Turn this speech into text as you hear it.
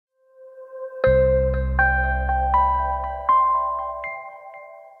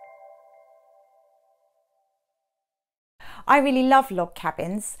I really love log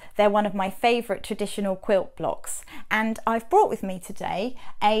cabins. They're one of my favourite traditional quilt blocks, and I've brought with me today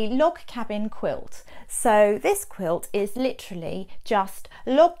a log cabin quilt. So this quilt is literally just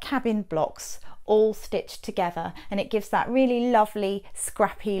log cabin blocks all stitched together, and it gives that really lovely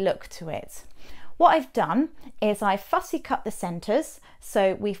scrappy look to it. What I've done is I've fussy cut the centres,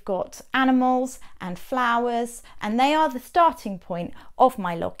 so we've got animals and flowers, and they are the starting point of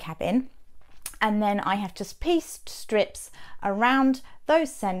my log cabin. And then I have just pieced strips around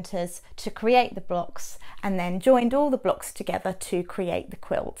those centres to create the blocks, and then joined all the blocks together to create the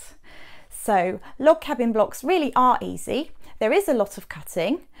quilt. So log cabin blocks really are easy. There is a lot of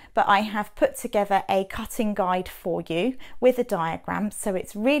cutting, but I have put together a cutting guide for you with a diagram, so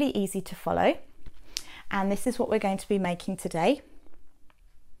it's really easy to follow. And this is what we're going to be making today.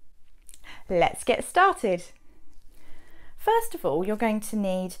 Let's get started. First of all, you're going to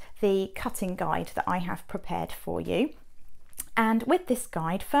need the cutting guide that I have prepared for you. And with this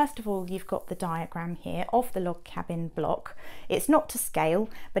guide, first of all, you've got the diagram here of the log cabin block. It's not to scale,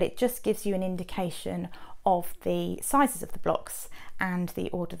 but it just gives you an indication of the sizes of the blocks and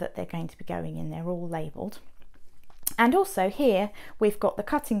the order that they're going to be going in. They're all labelled. And also here we've got the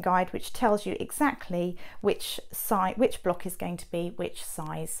cutting guide, which tells you exactly which block is going to be which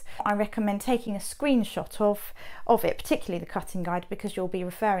size. I recommend taking a screenshot of it, particularly the cutting guide, because you'll be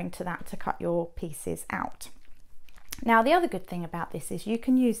referring to that to cut your pieces out. Now, the other good thing about this is you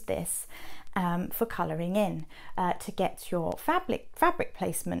can use this for colouring in to get your fabric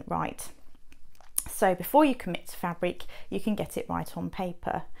placement right. So before you commit to fabric, you can get it right on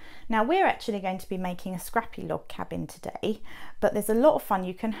paper. Now, we're actually going to be making a scrappy log cabin today, but there's a lot of fun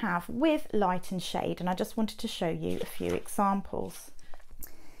you can have with light and shade, and I just wanted to show you a few examples.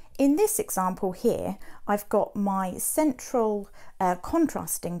 In this example here, I've got my central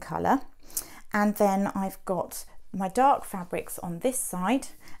contrasting colour, and then I've got my dark fabrics on this side,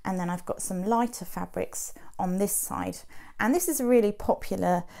 and then I've got some lighter fabrics on this side. And this is a really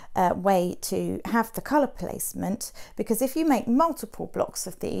popular way to have the colour placement, because if you make multiple blocks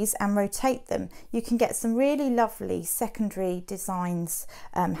of these and rotate them, you can get some really lovely secondary designs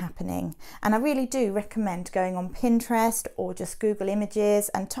happening. And I really do recommend going on Pinterest or just Google Images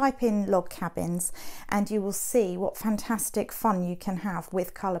and type in log cabins, and you will see what fantastic fun you can have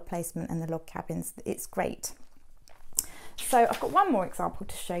with colour placement and the log cabins. It's great. So I've got one more example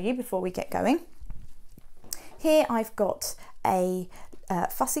to show you before we get going. Here I've got a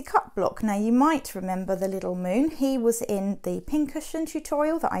fussy cut block. Now, you might remember the little moon. He was in the pincushion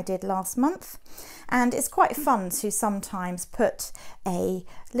tutorial that I did last month, and it's quite fun to sometimes put a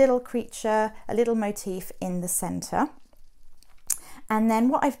little creature, a little motif in the centre. And then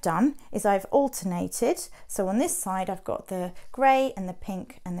what I've done is I've alternated. So on this side, I've got the grey and the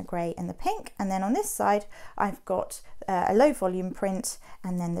pink and the grey and the pink. And then on this side, I've got a low volume print,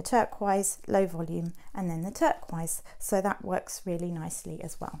 and then the turquoise, low volume, and then the turquoise. So that works really nicely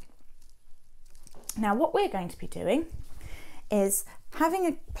as well. Now, what we're going to be doing is having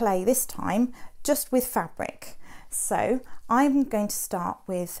a play this time just with fabric. So I'm going to start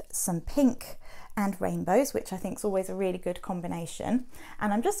with some pink and rainbows, which I think is always a really good combination,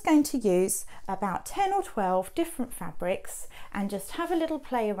 and I'm just going to use about 10 or 12 different fabrics and just have a little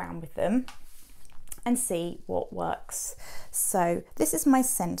play around with them and see what works. So this is my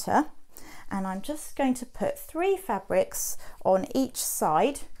center, and I'm just going to put 3 fabrics on each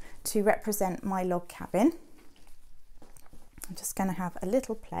side to represent my log cabin. I'm just going to have a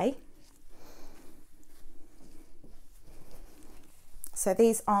little play. So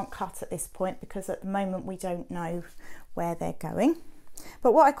these aren't cut at this point because at the moment we don't know where they're going.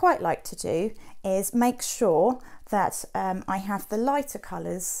 But what I quite like to do is make sure that I have the lighter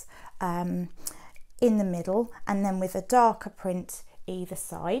colours in the middle, and then with a darker print either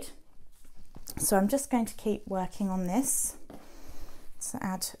side. So I'm just going to keep working on this. So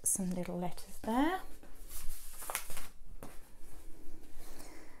add some little letters there.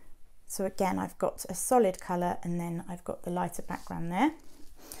 So again, I've got a solid colour, and then I've got the lighter background there.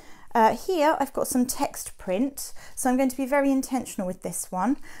 Here I've got some text print, so I'm going to be very intentional with this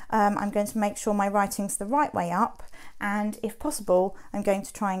one. I'm going to make sure my writing's the right way up, and if possible I'm going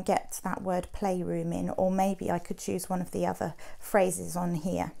to try and get that word playroom in, or maybe I could choose one of the other phrases on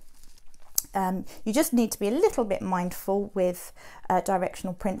here. You just need to be a little bit mindful with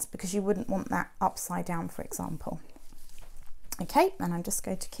directional prints, because you wouldn't want that upside down, for example. Okay, and I'm just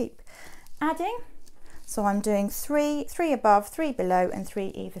going to keep adding. So I'm doing 3 above, 3 below, and 3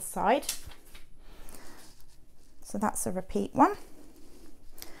 either side. So that's a repeat one.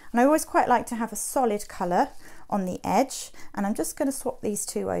 And I always quite like to have a solid colour on the edge, and I'm just going to swap these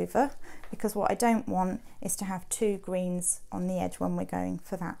two over because what I don't want is to have two greens on the edge when we're going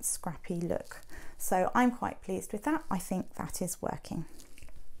for that scrappy look. So I'm quite pleased with that. I think that is working.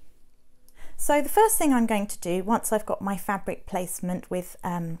 So the first thing I'm going to do once I've got my fabric placement with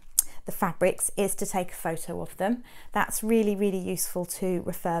the fabrics is to take a photo of them. That's really, really useful to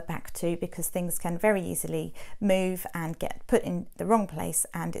refer back to, because things can very easily move and get put in the wrong place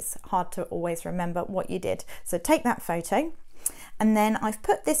and it's hard to always remember what you did. So take that photo. And then I've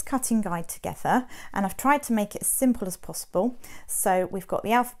put this cutting guide together and I've tried to make it as simple as possible. So we've got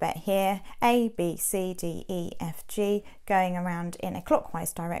the alphabet here, A, B, C, D, E, F, G, going around in a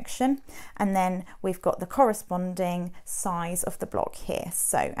clockwise direction. And then we've got the corresponding size of the block here.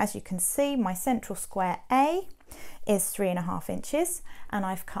 So as you can see, my central square A is 3.5 inches and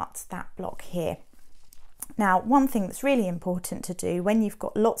I've cut that block here. Now, one thing that's really important to do when you've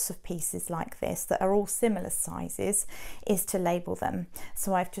got lots of pieces like this that are all similar sizes is to label them.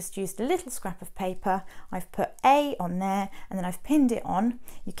 So I've just used a little scrap of paper, I've put A on there and then I've pinned it on.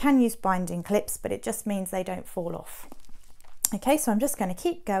 You can use binding clips, but it just means they don't fall off. Okay, so I'm just going to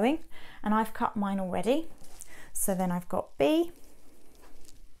keep going and I've cut mine already. So then I've got B,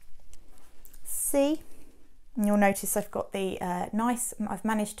 C, and you'll notice I've got the I've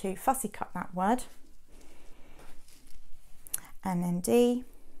managed to fussy cut that word. And then D,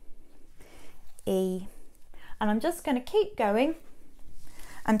 E, and I'm just going to keep going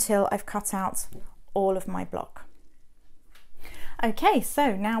until I've cut out all of my block. Okay,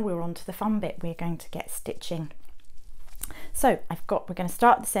 so now we're on to the fun bit. We're going to get stitching. So we're going to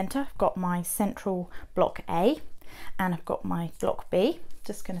start at the centre. I've got my central block A and I've got my block B.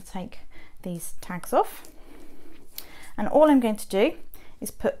 Just going to take these tags off. And all I'm going to do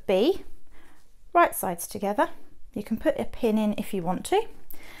is put B right sides together. You can put a pin in if you want to,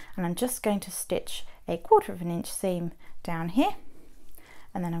 and I'm just going to stitch a 1/4 inch seam down here,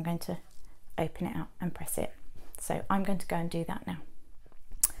 and then I'm going to open it out and press it. So I'm going to go and do that now.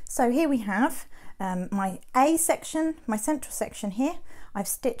 So here we have my A section, my central section here. I've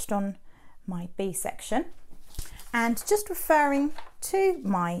stitched on my B section, and just referring to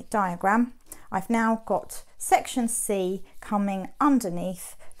my diagram, I've now got section C coming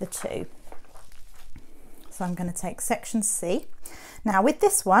underneath the two. So I'm going to take section C. Now with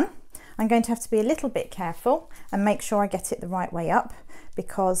this one, I'm going to have to be a little bit careful and make sure I get it the right way up,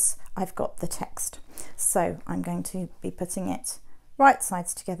 because I've got the text. So I'm going to be putting it right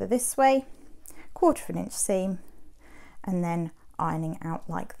sides together this way, 1/4 inch seam, and then ironing out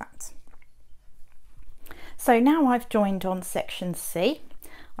like that. So now I've joined on section C.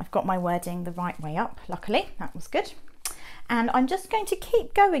 I've got my wording the right way up, luckily, that was good. And I'm just going to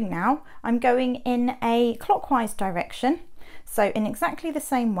keep going now. I'm going in a clockwise direction. So in exactly the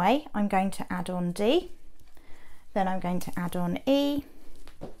same way, I'm going to add on D, then I'm going to add on E,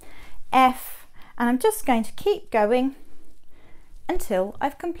 F, and I'm just going to keep going until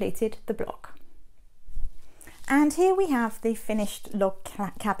I've completed the block. And here we have the finished log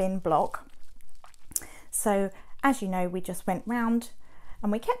cabin block. So as you know, we just went round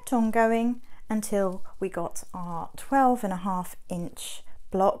and we kept on going until we got our 12.5 inch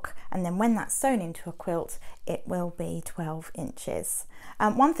block, and then when that's sewn into a quilt it will be 12 inches.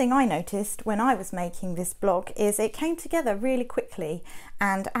 One thing I noticed when I was making this block is it came together really quickly,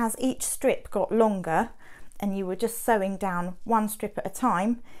 and as each strip got longer and you were just sewing down one strip at a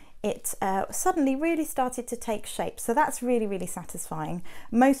time, it suddenly really started to take shape. So that's really, really satisfying.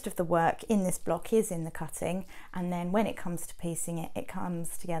 Most of the work in this block is in the cutting, and then when it comes to piecing it, it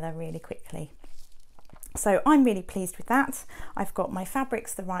comes together really quickly. So I'm really pleased with that. I've got my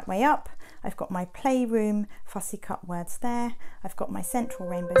fabrics the right way up. I've got my playroom fussy cut words there. I've got my central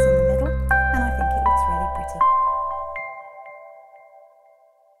rainbows in the middle, and